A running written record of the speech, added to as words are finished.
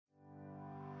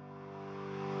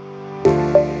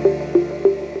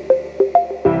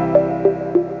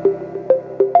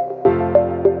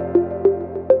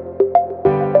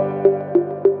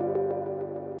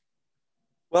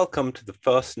Welcome to the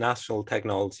first National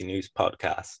Technology News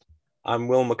podcast. I'm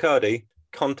Will McCurdy,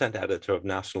 content editor of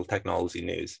National Technology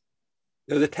News.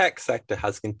 Though the tech sector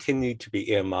has continued to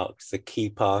be earmarked as a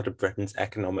key part of Britain's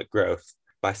economic growth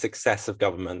by successive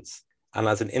governments and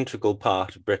as an integral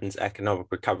part of Britain's economic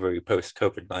recovery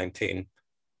post-COVID-19,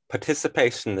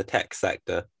 participation in the tech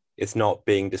sector is not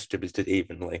being distributed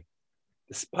evenly.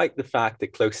 Despite the fact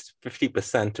that close to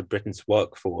 50% of Britain's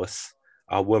workforce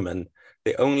are women,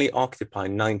 they only occupy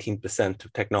 19%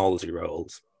 of technology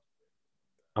roles.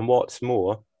 And what's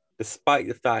more, despite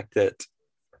the fact that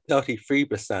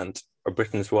 33% of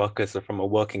Britain's workers are from a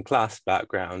working class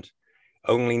background,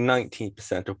 only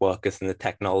 19% of workers in the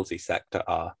technology sector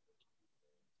are.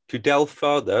 To delve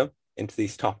further into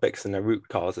these topics and their root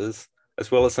causes, as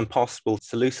well as some possible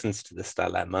solutions to this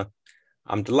dilemma,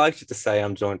 I'm delighted to say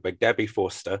I'm joined by Debbie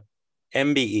Forster,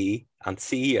 MBE and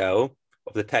CEO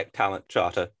of the Tech Talent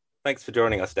Charter. Thanks for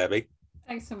joining us, Debbie.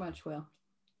 Thanks so much, Will.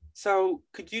 So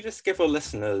could you just give our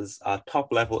listeners a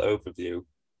top-level overview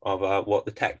of what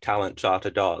the Tech Talent Charter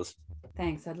does?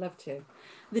 Thanks, I'd love to.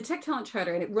 The Tech Talent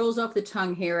Charter, and it rolls off the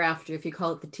tongue hereafter if you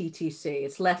call it the TTC,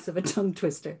 it's less of a tongue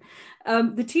twister.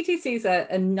 The TTC is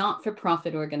a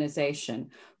not-for-profit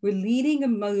organization. We're leading a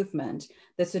movement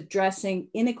that's addressing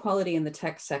inequality in the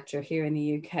tech sector here in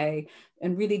the UK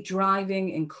and really driving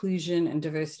inclusion and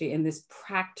diversity in this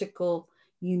practical,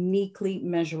 uniquely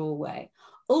measurable way.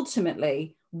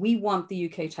 Ultimately, we want the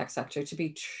UK tech sector to be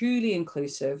truly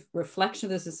inclusive, reflection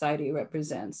of the society it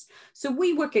represents. So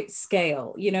we work at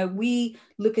scale. We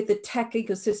look at the tech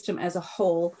ecosystem as a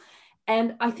whole.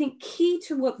 And I think key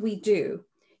to what we do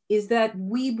is that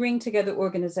we bring together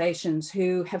organizations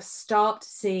who have stopped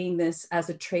seeing this as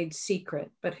a trade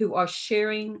secret, but who are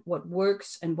sharing what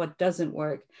works and what doesn't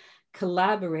work,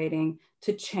 collaborating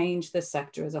to change the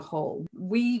sector as a whole.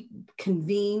 We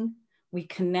convene, we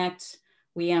connect,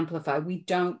 we amplify, we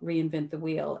don't reinvent the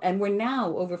wheel. And we're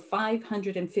now over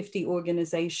 550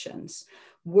 organizations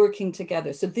working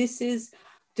together. So this is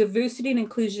diversity and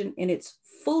inclusion in its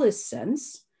fullest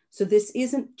sense. So this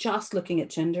isn't just looking at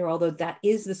gender, although that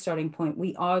is the starting point.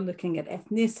 We are looking at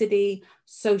ethnicity,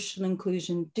 social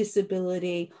inclusion,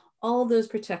 disability, all those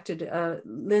protected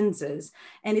lenses.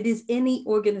 And it is any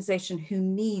organization who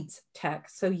needs tech.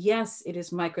 So yes, it is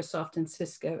Microsoft and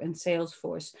Cisco and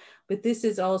Salesforce, but this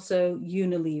is also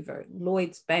Unilever,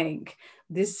 Lloyds Bank.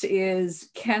 This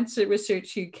is Cancer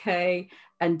Research UK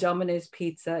and Domino's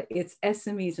Pizza. It's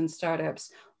SMEs and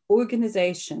startups,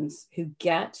 organizations who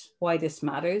get why this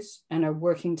matters and are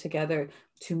working together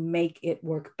to make it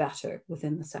work better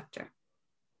within the sector.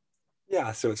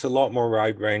 Yeah, so it's a lot more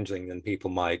wide-ranging than people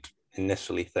might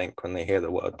initially think when they hear the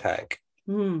word tech.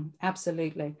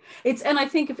 Absolutely. And I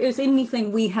think if there's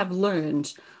anything we have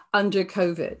learned under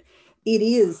COVID, it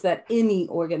is that any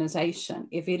organization,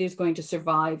 if it is going to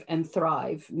survive and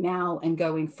thrive now and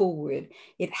going forward,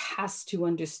 it has to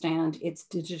understand its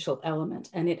digital element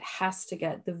and it has to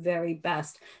get the very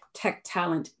best tech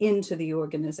talent into the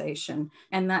organization.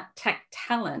 And that tech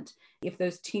talent, if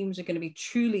those teams are going to be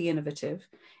truly innovative,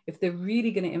 if they're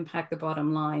really going to impact the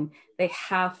bottom line, they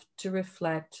have to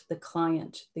reflect the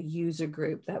client, the user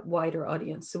group, that wider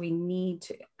audience. So we need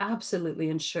to absolutely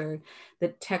ensure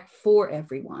that tech for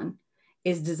everyone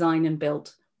is designed and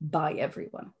built by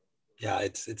everyone. Yeah,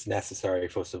 it's necessary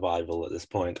for survival at this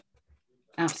point.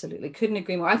 Absolutely. Couldn't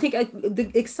agree more. I think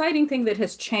the exciting thing that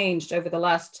has changed over the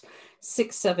last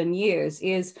 6-7 years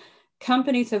is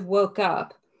companies have woke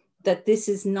up that this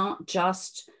is not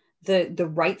just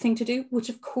the right thing to do, which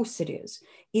of course it is.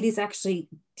 It is actually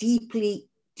deeply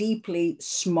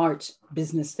smart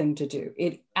business thing to do.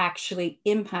 It actually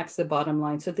impacts the bottom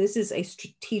line. So this is a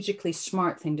strategically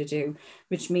smart thing to do,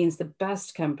 which means the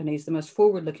best companies, the most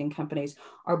forward-looking companies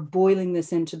are boiling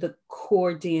this into the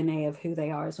core DNA of who they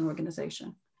are as an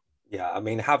organization. Yeah, I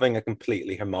mean, having a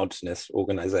completely homogenous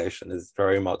organization is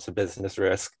very much a business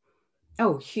risk.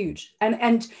 Oh, huge.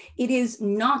 And it is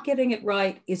not getting it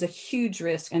right is a huge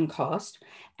risk and cost,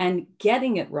 and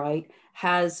getting it right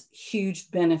has huge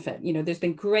benefit. There's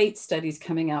been great studies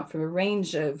coming out from a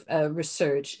range of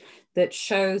research that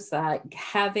shows that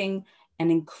having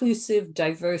an inclusive,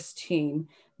 diverse team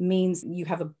means you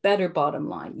have a better bottom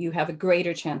line. You have a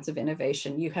greater chance of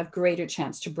innovation. You have greater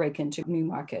chance to break into new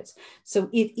markets. So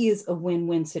it is a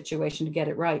win-win situation to get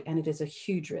it right. And it is a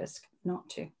huge risk not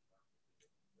to.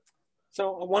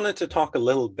 So I wanted to talk a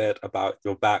little bit about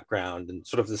your background and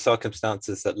sort of the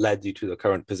circumstances that led you to the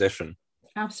current position.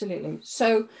 Absolutely.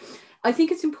 So I think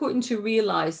it's important to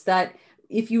realize that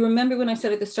if you remember when I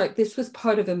said at the start, this was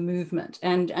part of a movement,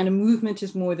 and a movement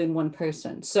is more than one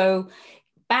person. So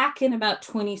back in about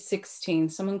 2016,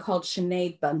 someone called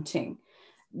Sinead Bunting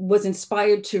was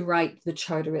inspired to write the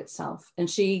charter itself. And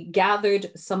she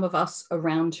gathered some of us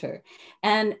around her.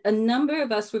 And a number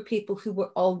of us were people who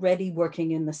were already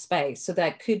working in the space. So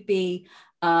that could be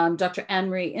Dr.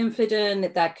 Anne-Marie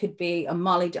Infidin, that could be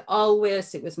Molly de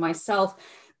Alwis, it was myself,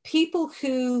 people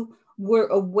who were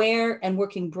aware and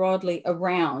working broadly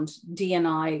around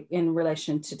D&I in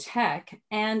relation to tech.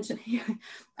 And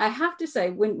I have to say,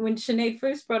 when Sinead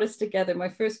first brought us together, my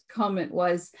first comment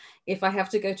was, if I have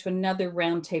to go to another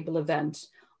roundtable event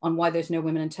on why there's no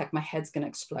women in tech, my head's going to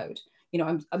explode. You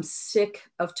know, I'm sick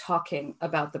of talking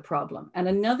about the problem. And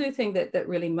another thing that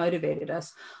really motivated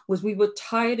us was we were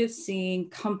tired of seeing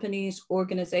companies,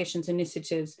 organizations,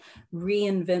 initiatives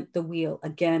reinvent the wheel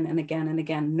again and again and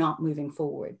again, not moving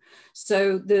forward.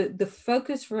 So the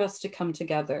focus for us to come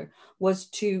together was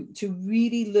to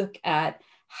really look at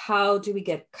how do we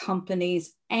get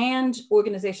companies and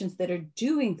organizations that are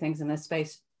doing things in this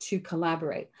space to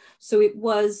collaborate. So it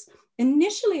was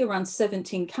initially around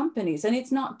 17 companies, and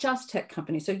it's not just tech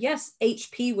companies. So yes,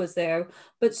 HP was there,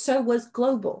 but so was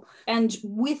Global. And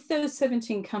with those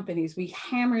 17 companies, we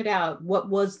hammered out what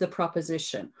was the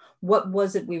proposition, what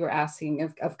was it we were asking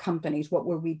of companies, what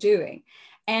were we doing?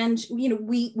 And you know,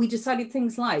 we decided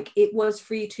things like it was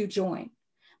free to join,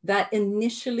 that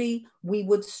initially we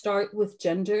would start with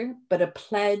gender, but a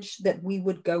pledge that we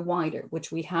would go wider,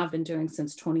 which we have been doing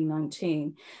since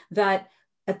 2019, that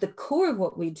at the core of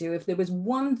what we do, if there was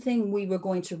one thing we were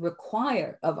going to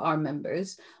require of our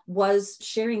members, was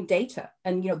sharing data.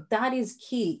 And you know, that is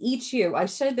key. Each year, I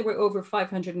said there were over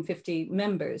 550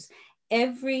 members.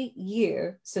 Every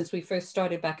year since we first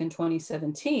started back in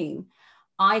 2017,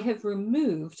 I have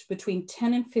removed between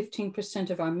 10 and 15%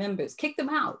 of our members, kicked them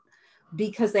out,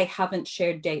 because they haven't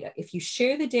shared data. If you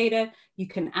share the data, you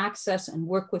can access and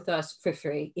work with us for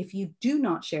free. If you do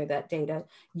not share that data,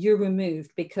 you're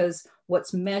removed, because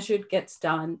what's measured gets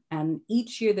done. And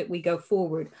each year that we go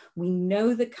forward, we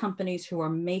know the companies who are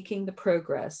making the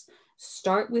progress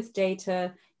start with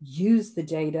data, use the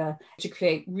data to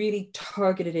create really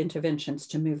targeted interventions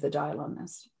to move the dial on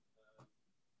this.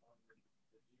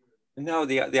 No,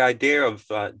 the idea of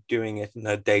doing it in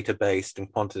a data-based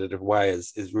and quantitative way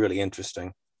is really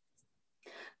interesting.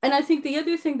 And I think the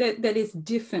other thing that is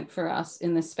different for us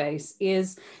in this space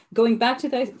is going back to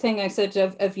the thing I said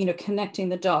of you know, connecting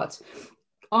the dots.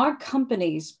 Our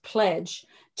companies pledge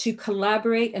to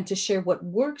collaborate and to share what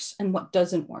works and what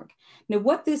doesn't work. Now,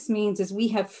 what this means is we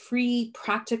have free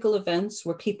practical events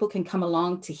where people can come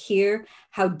along to hear,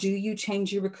 how do you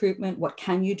change your recruitment? What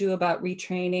can you do about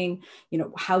retraining? You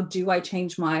know, how do I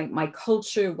change my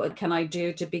culture? What can I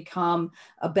do to become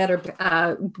a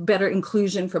better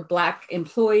inclusion for Black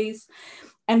employees?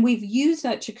 And we've used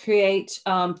that to create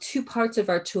two parts of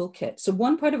our toolkit. So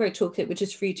one part of our toolkit, which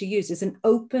is free to use, is an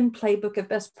open playbook of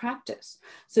best practice.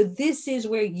 So this is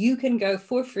where you can go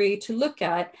for free to look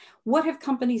at what have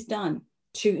companies done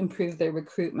to improve their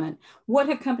recruitment? What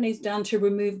have companies done to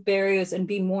remove barriers and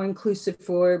be more inclusive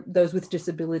for those with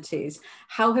disabilities?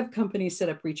 How have companies set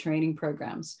up retraining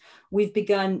programs? We've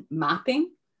begun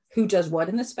mapping who does what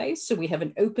in the space. So we have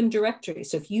an open directory.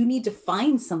 So if you need to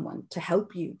find someone to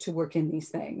help you to work in these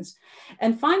things.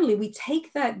 And finally, we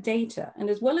take that data, and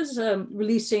as well as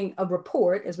releasing a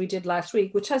report, as we did last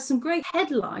week, which has some great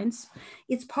headlines,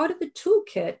 it's part of the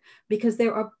toolkit because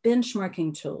there are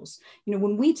benchmarking tools. You know,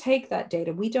 when we take that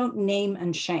data, we don't name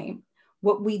and shame.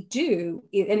 What we do,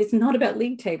 and it's not about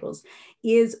league tables,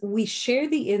 is we share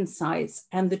the insights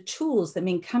and the tools that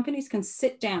mean companies can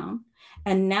sit down,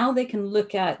 and now they can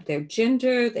look at their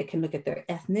gender, they can look at their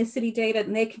ethnicity data,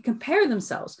 and they can compare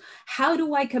themselves. How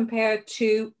do I compare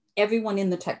to everyone in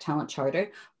the Tech Talent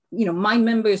Charter? You know, my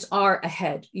members are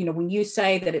ahead. You know, when you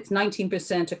say that it's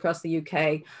 19% across the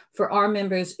UK, for our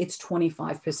members, it's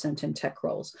 25% in tech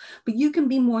roles. But you can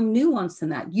be more nuanced than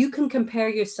that. You can compare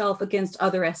yourself against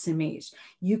other SMEs.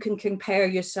 You can compare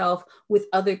yourself with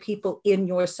other people in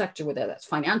your sector, whether that's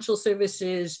financial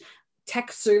services,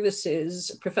 tech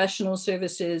services, professional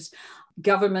services,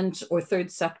 government or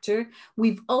third sector.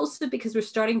 We've also, because we're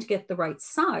starting to get the right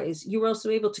size, you're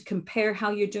also able to compare how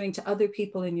you're doing to other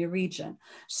people in your region.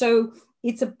 So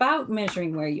it's about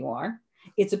measuring where you are.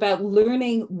 It's about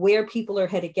learning where people are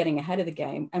headed, getting ahead of the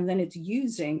game. And then it's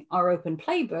using our open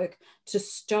playbook to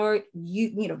start,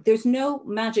 you know, there's no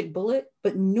magic bullet,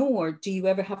 but nor do you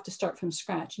ever have to start from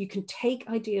scratch. You can take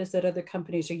ideas that other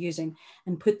companies are using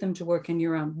and put them to work in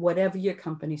your own, whatever your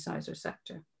company size or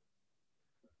sector.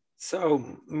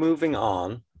 So moving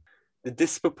on, the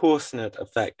disproportionate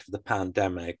effect of the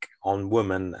pandemic on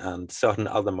women and certain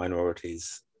other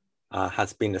minorities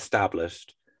has been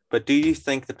established. But do you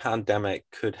think the pandemic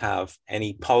could have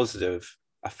any positive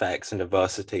effects and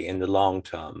diversity in the long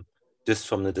term, just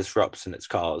from the disruption it's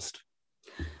caused?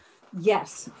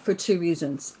 Yes, for two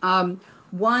reasons.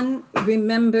 One,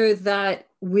 remember that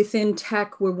within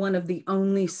tech, we're one of the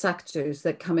only sectors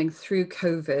that coming through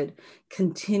COVID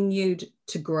continued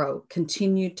to grow,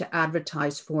 continued to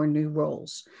advertise for new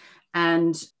roles.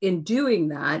 And in doing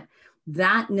that,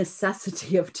 that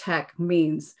necessity of tech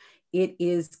means it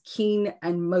is keen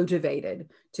and motivated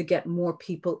to get more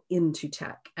people into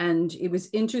tech. And it was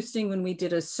interesting when we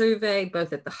did a survey,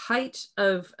 both at the height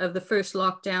of the first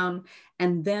lockdown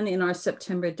and then in our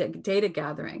September data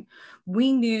gathering,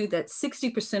 we knew that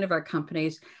 60% of our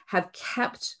companies have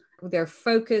kept their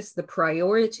focus, the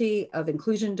priority of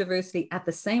inclusion diversity at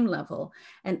the same level.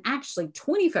 And actually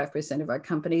 25% of our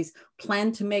companies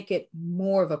plan to make it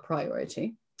more of a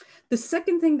priority. The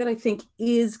second thing that I think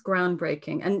is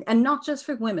groundbreaking, and not just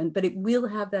for women, but it will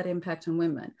have that impact on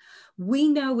women. We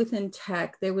know within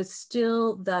tech, there was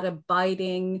still that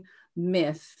abiding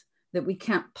myth that we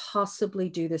can't possibly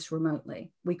do this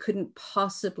remotely. We couldn't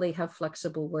possibly have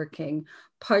flexible working.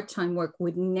 Part-time work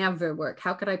would never work.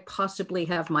 How could I possibly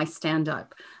have my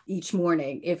stand-up each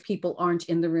morning if people aren't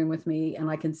in the room with me and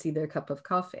I can see their cup of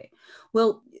coffee?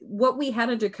 Well, what we had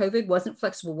under COVID wasn't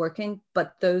flexible working,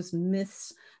 but those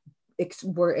myths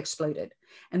were exploded.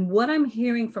 And what I'm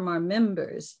hearing from our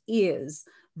members is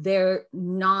they're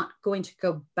not going to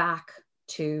go back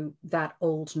to that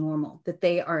old normal, that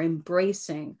they are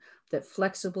embracing that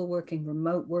flexible working,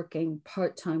 remote working,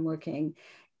 part-time working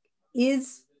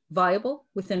is viable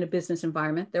within a business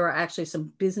environment. There are actually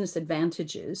some business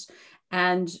advantages,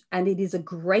 and it is a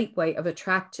great way of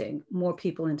attracting more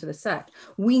people into the sector.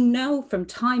 We know from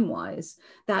time-wise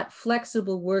that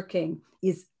flexible working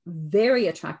is very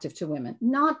attractive to women,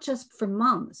 not just for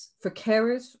moms, for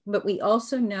carers, but we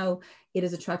also know it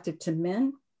is attractive to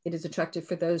men. It is attractive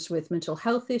for those with mental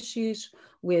health issues,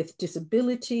 with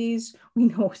disabilities. We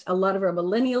know a lot of our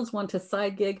millennials want a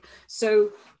side gig.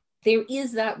 So there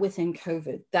is that within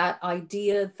COVID, that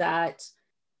idea that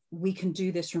we can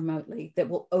do this remotely, that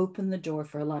will open the door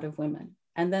for a lot of women.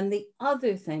 And then the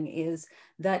other thing is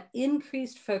that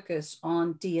increased focus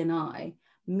on D&I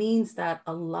means that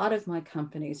a lot of my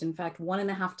companies, in fact,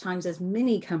 1.5 times as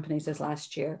many companies as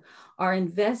last year, are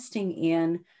investing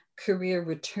in career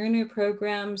returner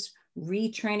programs,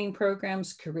 retraining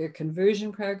programs, career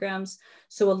conversion programs.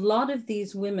 So a lot of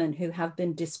these women who have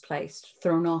been displaced,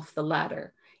 thrown off the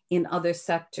ladder in other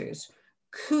sectors,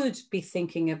 could be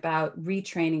thinking about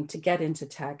retraining to get into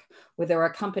tech, where there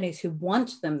are companies who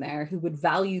want them there, who would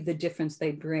value the difference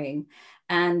they bring.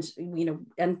 And,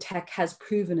 and tech has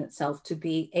proven itself to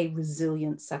be a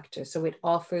resilient sector. So it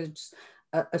offers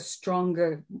a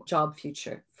stronger job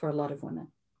future for a lot of women.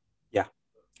 Yeah,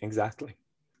 exactly.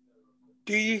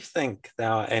 Do you think there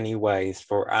are any ways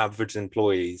for average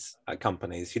employees at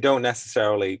companies who don't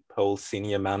necessarily hold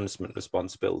senior management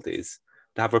responsibilities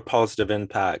to have a positive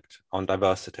impact on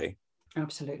diversity?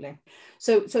 Absolutely.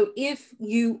 So if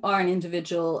you are an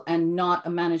individual and not a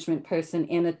management person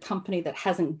in a company that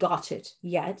hasn't got it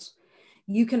yet,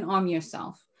 you can arm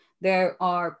yourself. There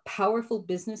are powerful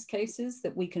business cases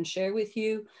that we can share with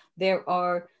you. There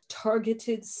are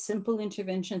targeted, simple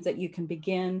interventions that you can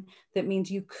begin. That means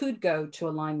you could go to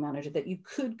a line manager, that you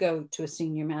could go to a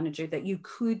senior manager, that you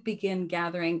could begin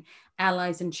gathering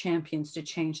allies and champions to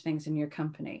change things in your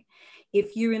company.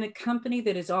 If you're in a company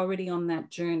that is already on that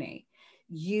journey,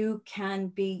 you can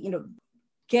be,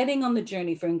 getting on the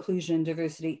journey for inclusion and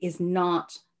diversity is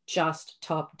not just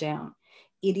top down.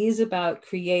 It is about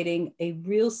creating a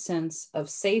real sense of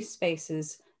safe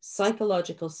spaces,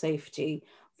 psychological safety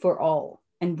for all,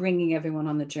 and bringing everyone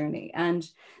on the journey. And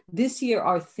this year,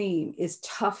 our theme is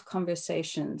tough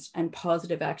conversations and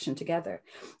positive action together.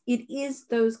 It is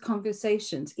those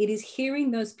conversations. It is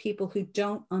hearing those people who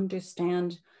don't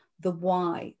understand the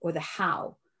why or the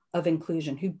how of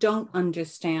inclusion, who don't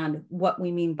understand what we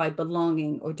mean by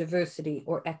belonging or diversity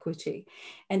or equity.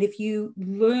 And if you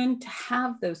learn to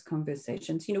have those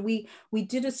conversations, we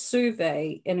did a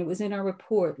survey and it was in our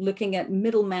report looking at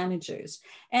middle managers.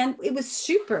 And it was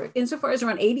super, insofar as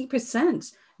around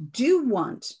 80%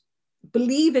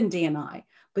 believe in D&I,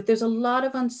 but there's a lot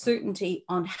of uncertainty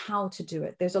on how to do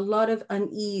it. There's a lot of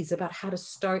unease about how to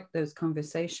start those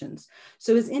conversations.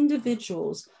 So as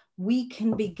individuals, we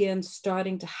can begin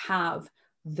starting to have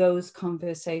those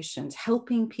conversations,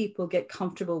 helping people get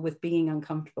comfortable with being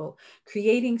uncomfortable,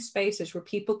 creating spaces where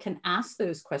people can ask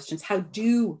those questions. How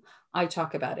do I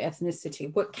talk about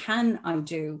ethnicity? What can I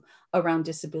do around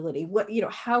disability?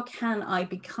 How can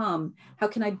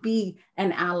I be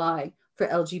an ally for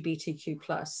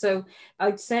LGBTQ+? So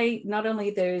I'd say not only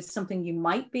there is something you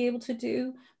might be able to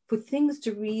do for things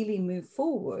to really move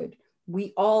forward,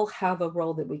 we all have a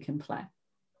role that we can play.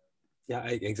 Yeah,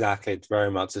 exactly. It's very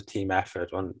much a team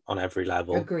effort on every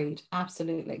level. Agreed.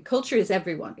 Absolutely. Culture is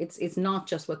everyone. It's not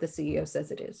just what the CEO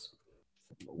says it is.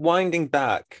 Winding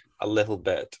back a little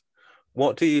bit,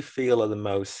 what do you feel are the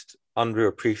most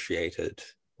underappreciated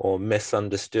or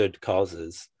misunderstood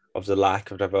causes of the lack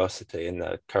of diversity in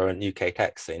the current UK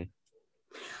tech scene?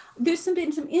 There's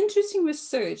been some interesting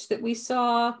research that we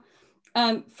saw.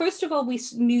 First of all, we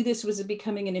knew this was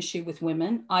becoming an issue with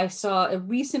women. I saw a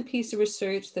recent piece of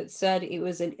research that said it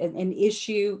was an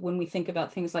issue when we think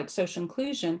about things like social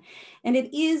inclusion. And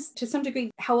it is, to some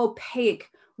degree, how opaque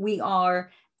we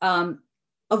are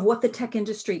of what the tech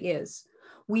industry is.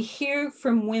 We hear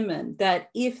from women that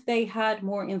if they had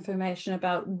more information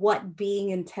about what being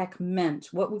in tech meant,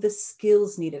 what were the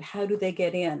skills needed, how do they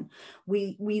get in?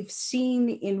 We've seen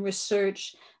in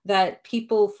research that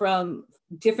people from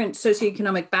different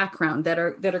socioeconomic background that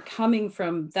are coming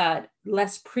from that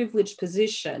less privileged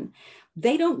position,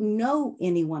 they don't know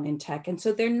anyone in tech. And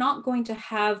so they're not going to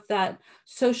have that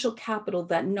social capital,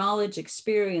 that knowledge,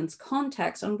 experience,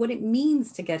 context on what it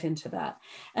means to get into that.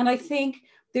 And I think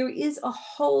there is a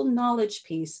whole knowledge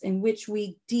piece in which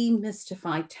we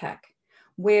demystify tech,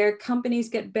 where companies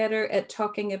get better at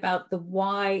talking about the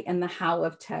why and the how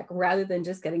of tech, rather than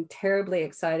just getting terribly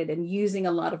excited and using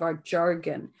a lot of our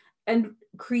jargon, and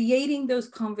creating those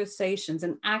conversations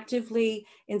and actively,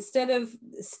 instead of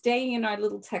staying in our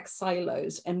little tech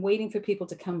silos and waiting for people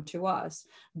to come to us,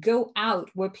 go out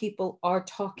where people are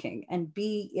talking and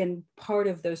be in part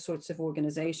of those sorts of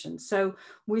organizations. So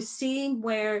we're seeing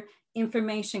where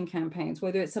information campaigns,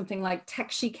 whether it's something like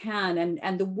Tech She Can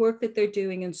and the work that they're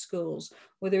doing in schools,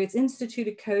 whether it's Institute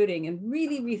of Coding, and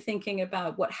really rethinking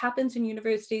about what happens in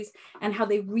universities and how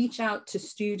they reach out to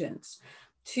students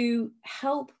to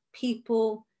help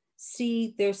people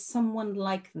see there's someone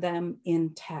like them in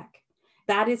tech.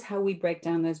 That is how we break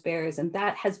down those barriers. And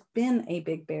that has been a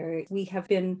big barrier. We have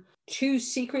been too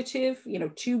secretive,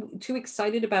 too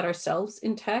excited about ourselves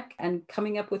in tech and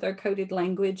coming up with our coded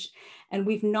language. And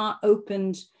we've not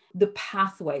opened the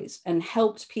pathways and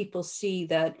helped people see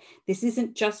that this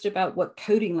isn't just about what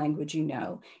coding language you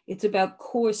know. It's about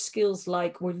core skills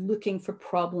like we're looking for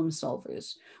problem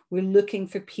solvers. We're looking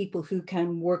for people who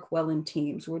can work well in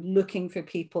teams. We're looking for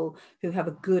people who have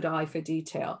a good eye for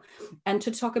detail. And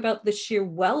to talk about the sheer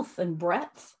wealth and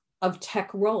breadth of tech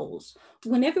roles.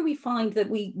 Whenever we find that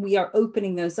we are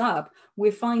opening those up,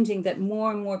 we're finding that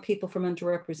more and more people from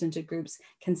underrepresented groups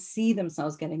can see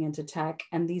themselves getting into tech,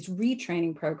 and these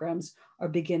retraining programs are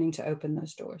beginning to open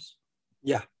those doors.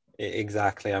 Yeah,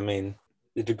 exactly. I mean,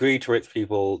 the degree to which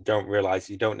people don't realize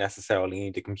you don't necessarily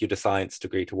need a computer science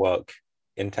degree to work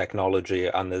in technology,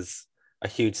 and there's a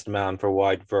huge demand for a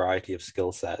wide variety of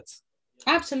skill sets.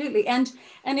 Absolutely. And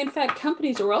in fact,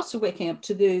 companies are also waking up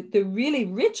to the really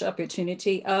rich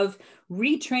opportunity of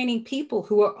retraining people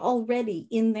who are already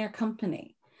in their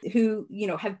company, who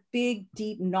have big,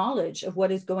 deep knowledge of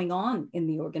what is going on in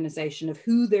the organization, of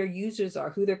who their users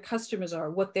are, who their customers are,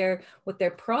 what their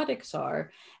products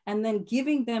are, and then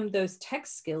giving them those tech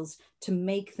skills to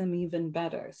make them even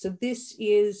better. So this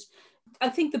is, I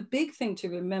think, the big thing to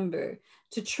remember: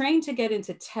 to train to get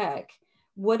into tech,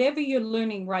 whatever you're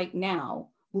learning right now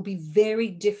will be very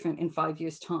different in 5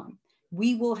 years' time.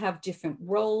 We will have different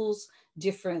roles,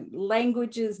 different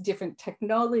languages, different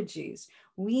technologies.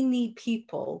 We need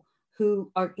people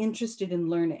who are interested in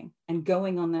learning and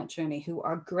going on that journey, who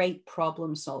are great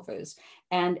problem solvers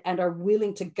and are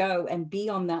willing to go and be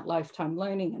on that lifetime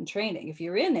learning and training. If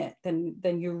you're in it,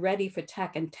 then you're ready for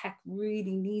tech, and tech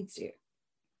really needs you.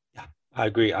 Yeah, I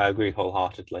agree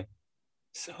wholeheartedly.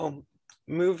 So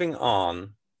moving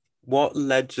on, what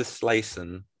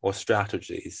legislation or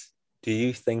strategies do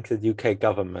you think the UK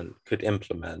government could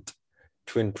implement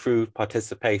to improve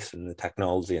participation in the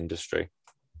technology industry?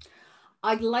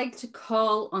 I'd like to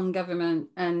call on government,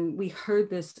 and we heard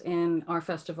this in our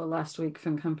festival last week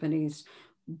from companies,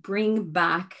 bring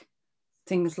back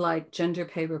things like gender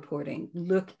pay reporting,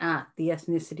 look at the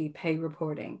ethnicity pay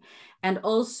reporting, and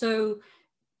also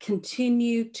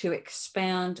continue to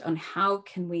expand on how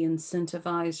can we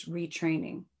incentivize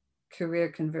retraining, career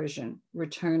conversion,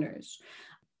 returners.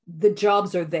 The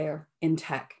jobs are there in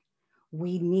tech.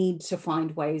 We need to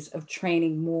find ways of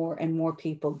training more and more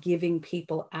people, giving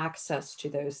people access to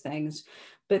those things.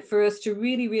 But for us to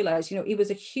really realize, it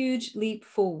was a huge leap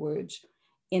forward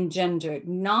in gender,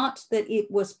 not that it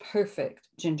was perfect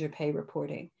gender pay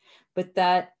reporting, but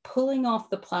that pulling off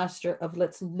the plaster of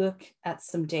let's look at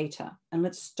some data and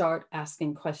let's start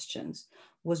asking questions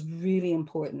was really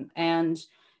important. And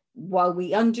while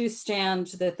we understand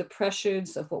that the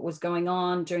pressures of what was going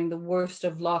on during the worst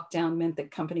of lockdown meant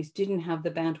that companies didn't have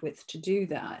the bandwidth to do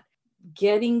that,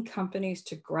 getting companies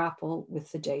to grapple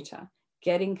with the data,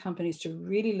 getting companies to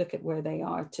really look at where they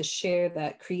are, to share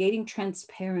that, creating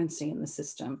transparency in the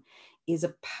system is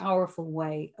a powerful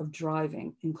way of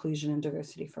driving inclusion and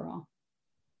diversity for all.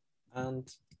 And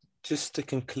just to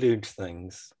conclude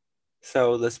things,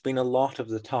 so there's been a lot of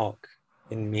the talk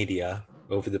in media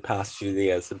over the past few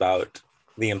years about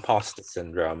the imposter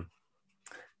syndrome.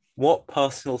 What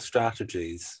personal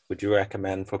strategies would you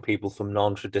recommend for people from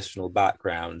non-traditional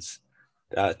backgrounds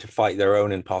to fight their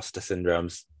own imposter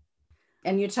syndromes?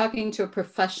 And you're talking to a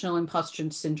professional imposter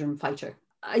syndrome fighter.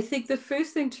 I think the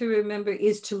first thing to remember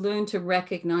is to learn to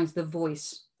recognize the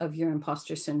voice of your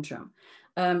imposter syndrome.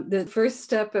 The first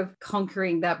step of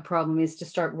conquering that problem is to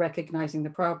start recognizing the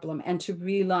problem and to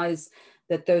realize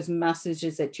that those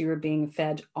messages that you are being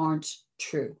fed aren't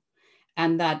true,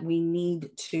 and that we need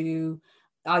to,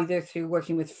 either through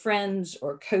working with friends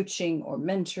or coaching or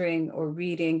mentoring or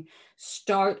reading,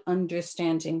 start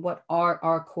understanding what are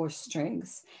our core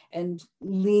strengths and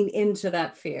lean into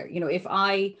that fear. If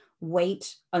I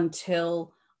wait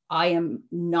until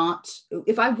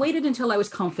if I waited until I was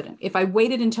confident, if I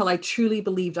waited until I truly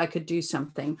believed I could do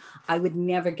something, I would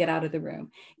never get out of the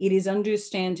room. It is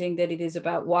understanding that it is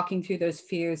about walking through those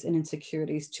fears and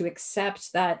insecurities, to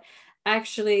accept that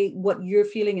actually what you're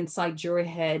feeling inside your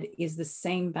head is the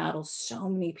same battle so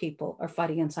many people are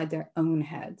fighting inside their own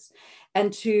heads,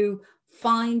 and to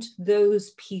find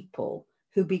those people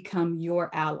who become your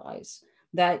allies.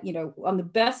 That, on the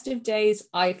best of days,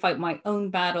 I fight my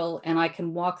own battle and I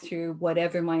can walk through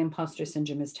whatever my imposter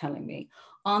syndrome is telling me.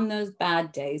 On those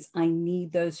bad days, I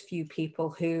need those few people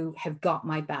who have got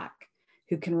my back,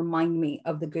 who can remind me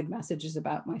of the good messages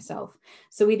about myself.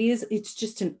 So it's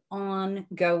just an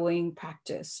ongoing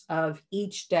practice of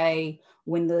each day,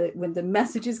 when the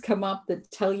messages come up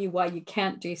that tell you why you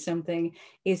can't do something,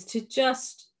 is to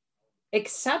just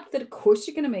accept that, of course,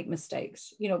 you're going to make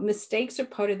mistakes. Mistakes are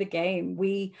part of the game.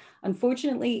 We,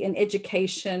 unfortunately, in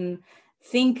education,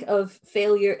 think of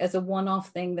failure as a one-off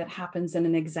thing that happens in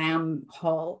an exam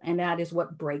hall, and that is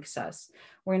what breaks us.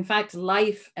 Where in fact,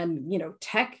 life and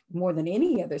tech, more than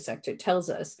any other sector, tells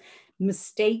us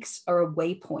mistakes are a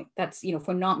waypoint. That's, if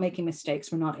we're not making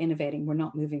mistakes, we're not innovating, we're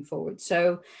not moving forward.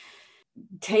 So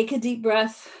take a deep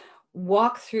breath,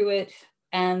 walk through it,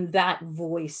 and that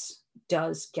voice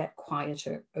does get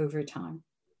quieter over time.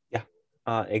 Yeah,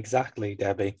 exactly,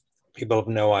 Debbie. People have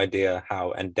no idea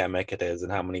how endemic it is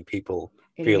and how many people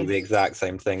feel the exact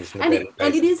same things. And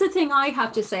it is a thing, I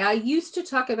have to say. I used to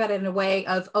talk about it in a way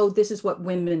of, oh, this is what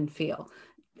women feel.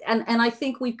 And I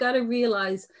think we've got to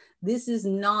realize this is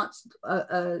not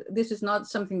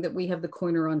something that we have the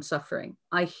corner on suffering.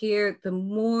 I hear the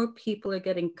more people are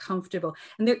getting comfortable,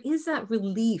 and there is that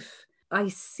relief I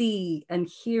see and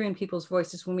hear in people's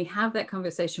voices when we have that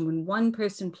conversation, when one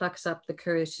person plucks up the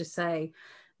courage to say,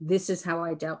 this is how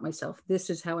I doubt myself, this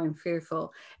is how I'm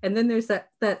fearful. And then there's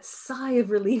that sigh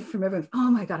of relief from everyone. Oh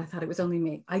my God, I thought it was only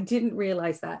me. I didn't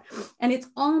realize that. And it's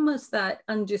almost that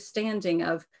understanding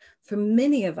of, for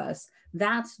many of us,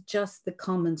 that's just the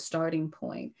common starting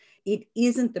point. It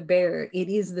isn't the barrier, it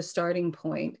is the starting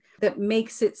point that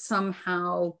makes it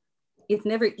somehow, it's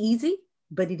never easy,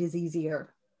 but it is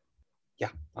easier. Yeah,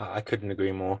 I couldn't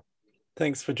agree more.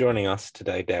 Thanks for joining us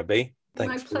today, Debbie.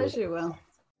 My pleasure, Will.